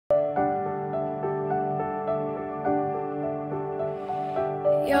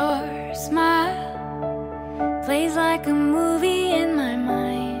smile plays like a movie in my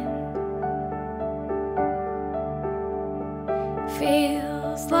mind.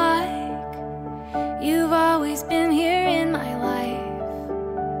 Feels like you've always been here in my life.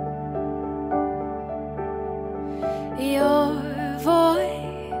 Your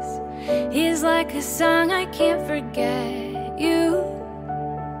voice is like a song I can't forget you,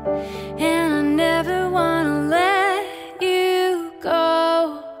 and I never wanna let you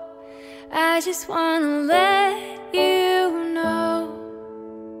go. I just wanna let you know.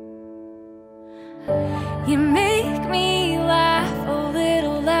 You make me laugh a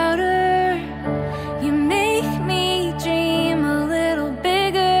little louder. You make me dream a little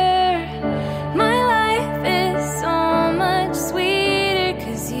bigger. My life is so much sweeter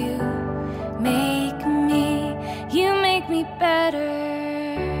 'cause you make me better.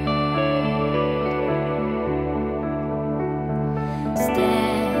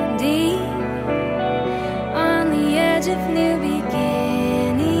 Standing on the edge of new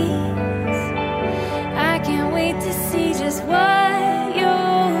beginnings, I can't wait to see just what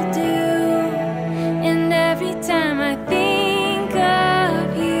you'll do. And every time I think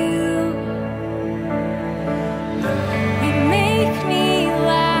of you, you make me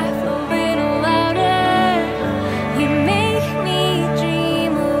laugh a little louder. You make me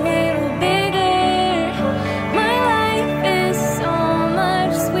dream a little bigger. My life is so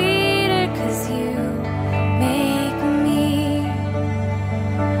much sweeter 'cause you make me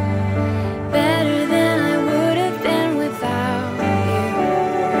better than I would have been without you.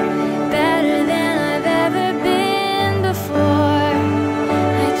 Better than I've ever been before.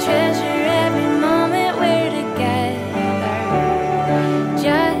 I treasure every moment we're together.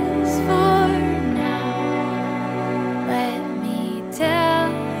 Just for now, let me tell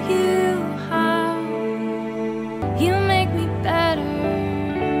you how you make me better.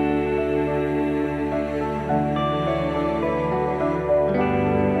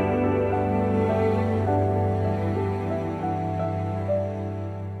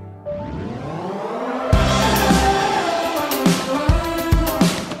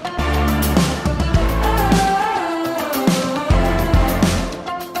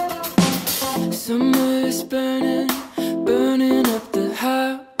 Summer is burning, burning up the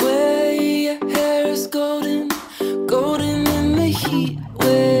highway. Your hair is golden, golden in the heat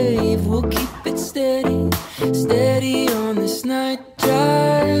wave. We'll keep it steady, steady on this night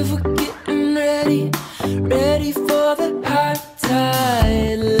drive. We're getting ready, ready for the high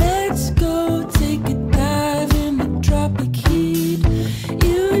tide. Let's go take a dive in the tropic heat.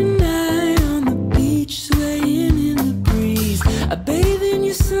 You and I on the beach, swaying in the breeze. I bathe in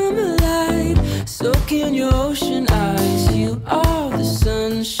your summer light, soak in your ocean eyes. You are the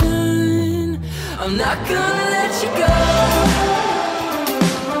sunshine. I'm not gonna let you go.